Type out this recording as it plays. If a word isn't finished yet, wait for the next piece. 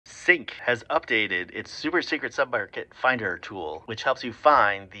CINC has updated its super secret submarket finder tool, which helps you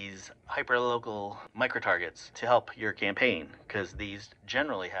find these hyperlocal micro-targets to help your campaign, because these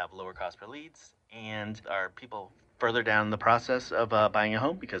generally have lower cost per leads and are people further down the process of buying a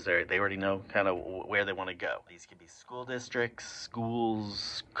home because they already know kind of where they want to go. These could be school districts,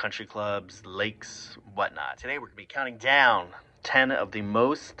 schools, country clubs, lakes, whatnot. Today we're going to be counting down 10 of the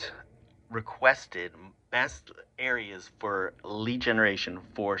most requested best areas for lead generation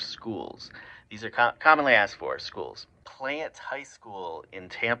for schools. These are commonly asked for schools. Plant High School in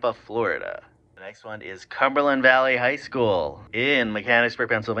Tampa, Florida. The next one is Cumberland Valley High School in Mechanicsburg,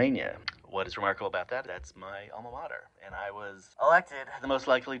 Pennsylvania. What is remarkable about that? That's my alma mater. And I was elected the most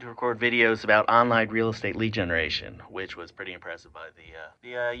likely to record videos about online real estate lead generation, which was pretty impressive by the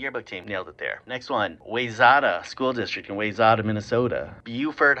yearbook team. Nailed it there. Next one, Wayzata School District in Wayzata, Minnesota.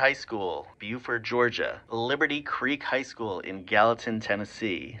 Buford High School, Buford, Georgia. Liberty Creek High School in Gallatin,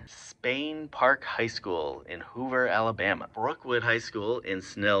 Tennessee. Spain Park High School in Hoover, Alabama. Brookwood High School in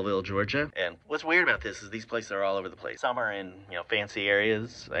Snellville, Georgia. And what's weird about this is these places are all over the place. Some are in, fancy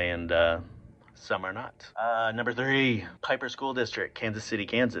areas, and some are not. Number 3, Piper School District, Kansas City,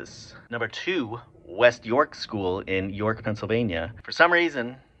 Kansas. Number 2, West York School in York, Pennsylvania. For some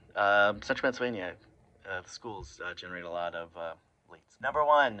reason, Central Pennsylvania, the schools generate a lot of leads. Number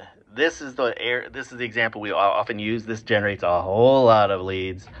 1, this is the example we often use. This generates a whole lot of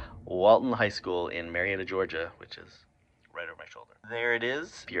leads. Walton High School in Marietta, Georgia, which is right over my shoulder. There it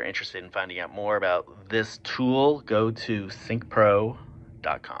is. If you're interested in finding out more about this tool, go to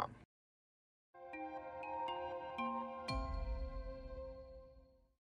cincpro.com.